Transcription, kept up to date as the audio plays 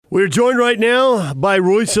We're joined right now by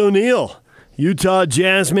Royce O'Neale, Utah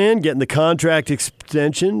Jazz man, getting the contract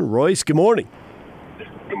extension. Royce, good morning.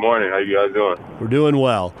 Good morning. How you guys doing? We're doing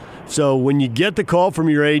well. So when you get the call from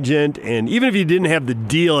your agent, and even if you didn't have the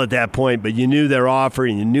deal at that point, but you knew their offer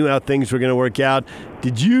and you knew how things were going to work out,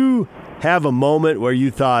 did you have a moment where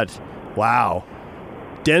you thought, wow,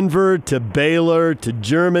 Denver to Baylor to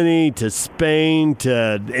Germany to Spain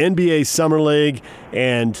to NBA Summer League,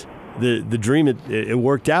 and the dream, it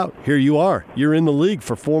worked out. Here you are. You're in the league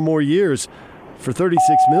for 4 more years for $36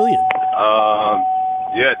 million.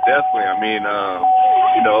 Yeah, definitely. I mean,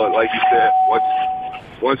 like you said,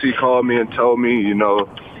 once he called me and told me,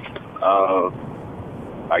 I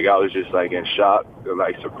was just like in shock,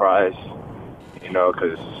 like surprised,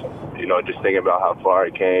 because, just thinking about how far I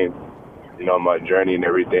came, my journey and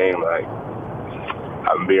everything, like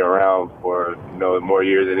I've been around for, more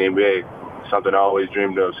years in the NBA. Something I always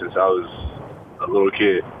dreamed of since I was a little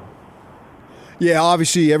kid. Yeah,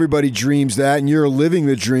 obviously everybody dreams that, and you're living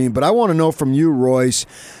the dream. But I want to know from you, Royce,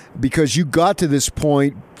 because you got to this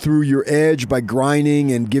point through your edge by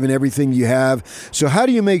grinding and giving everything you have. So how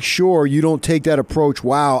do you make sure you don't take that approach,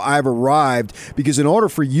 wow, I've arrived? Because in order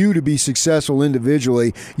for you to be successful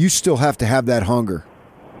individually, you still have to have that hunger.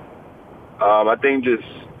 I think just,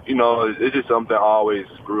 it's just something I always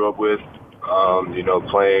grew up with,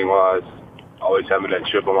 playing wise. Always having that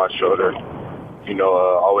chip on my shoulder,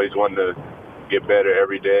 always wanting to get better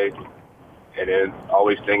every day, and then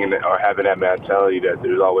always thinking or having that mentality that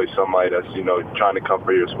there's always somebody that's, trying to come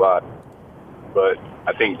for your spot. But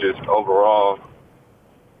I think just overall,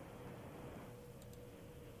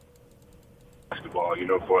 basketball,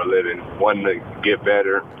 for a living, wanting to get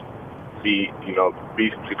better,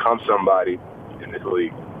 become somebody in this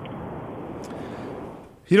league.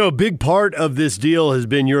 A big part of this deal has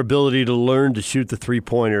been your ability to learn to shoot the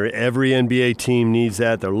three-pointer. Every NBA team needs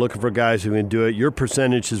that. They're looking for guys who can do it. Your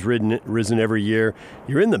percentage has risen every year.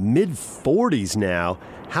 You're in the mid-40s now.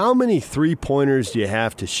 How many three-pointers do you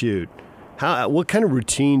have to shoot? What kind of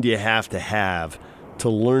routine do you have to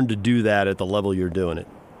learn to do that at the level you're doing it?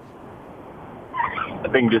 I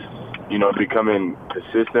think just, becoming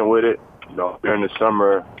consistent with it. During the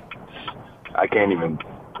summer, I can't even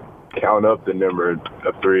count up the number of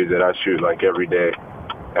threes that I shoot like every day.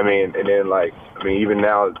 And then even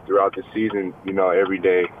now throughout the season, every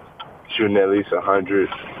day shooting at least 100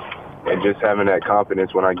 and just having that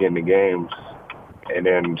confidence when I get into games and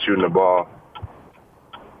then shooting the ball,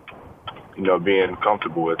 being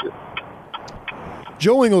comfortable with it.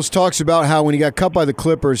 Joe Ingles talks about how when he got cut by the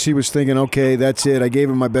Clippers, he was thinking, okay, that's it. I gave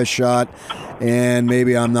him my best shot, and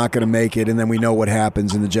maybe I'm not going to make it. And then we know what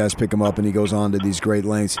happens, and the Jazz pick him up, and he goes on to these great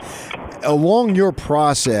lengths. Along your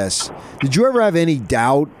process, did you ever have any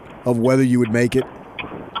doubt of whether you would make it?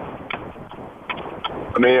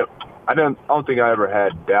 I don't think I ever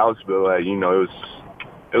had doubts, but it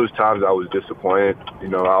was times I was disappointed.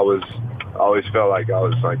 I always felt like I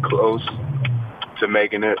was close to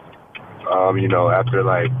making it. After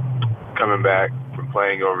coming back from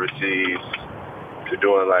playing overseas to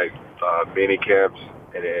doing mini camps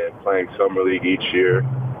and then playing summer league each year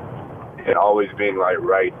and always being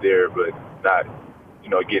right there, but not,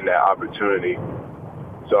 getting that opportunity.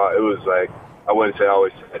 So it was I wouldn't say I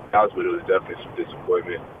always had doubts, but it was definitely some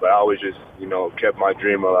disappointment. But I always just, kept my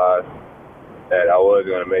dream alive that I was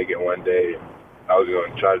going to make it one day. I was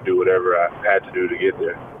going to try to do whatever I had to do to get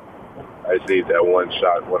there. I just need that one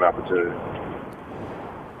shot, one opportunity.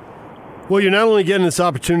 Well, you're not only getting this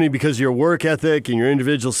opportunity because of your work ethic and your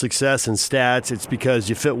individual success and stats, it's because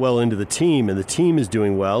you fit well into the team, and the team is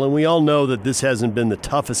doing well. And we all know that this hasn't been the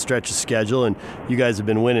toughest stretch of schedule, and you guys have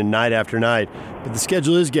been winning night after night. But the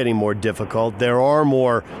schedule is getting more difficult. There are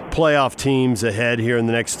more playoff teams ahead here in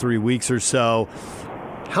the next 3 weeks or so.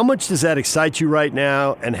 How much does that excite you right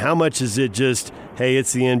now, and how much is it just, hey,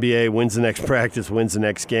 it's the NBA, wins the next practice, wins the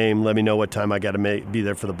next game, let me know what time I got to be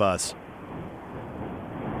there for the bus?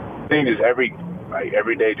 I think just every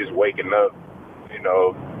day just waking up,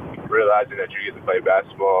 realizing that you get to play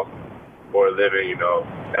basketball for a living,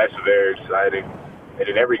 that's very exciting. And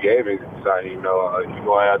then every game is exciting, you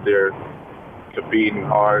going out there competing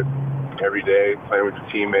hard every day, playing with your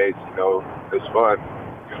teammates, it's fun.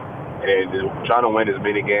 And just trying to win as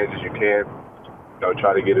many games as you can,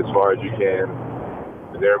 try to get as far as you can,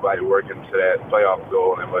 with everybody working to that playoff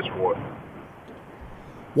goal and much more.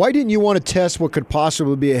 Why didn't you want to test what could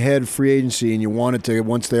possibly be ahead of free agency, and you wanted to,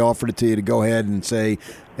 once they offered it to you, to go ahead and say,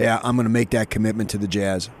 yeah, I'm going to make that commitment to the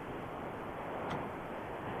Jazz?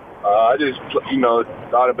 I just,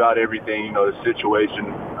 thought about everything, the situation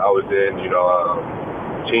I was in,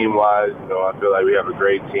 team-wise, I feel like we have a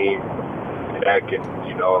great team that can,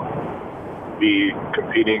 be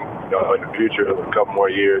competing, in the future of a couple more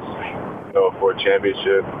years, for a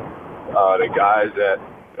championship. The guys that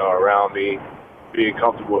are around me, being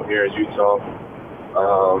comfortable here in Utah.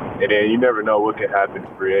 And then you never know what can happen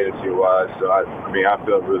free agency-wise. So, I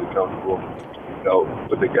feel really comfortable,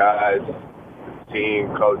 with the guys, the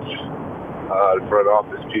team, coach, the front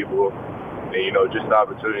office people, and, just the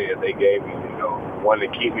opportunity that they gave me, one, to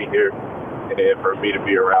keep me here, and then for me to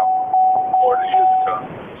be around more than years to come.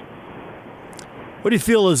 What do you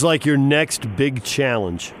feel is like your next big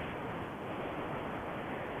challenge?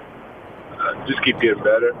 Just keep getting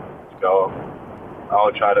better. I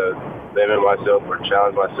don't try to limit myself or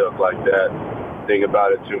challenge myself like that. Think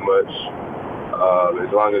about it too much.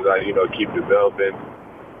 As long as I, keep developing,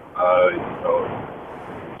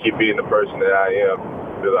 keep being the person that I am,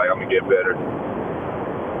 I feel like I'm gonna get better.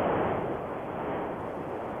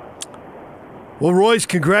 Well, Royce,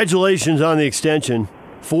 congratulations on the extension.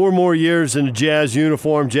 4 more years in a Jazz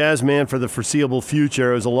uniform, Jazz man for the foreseeable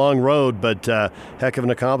future. It was a long road, but heck of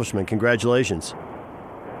an accomplishment. Congratulations.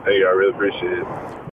 Hey, I really appreciate it.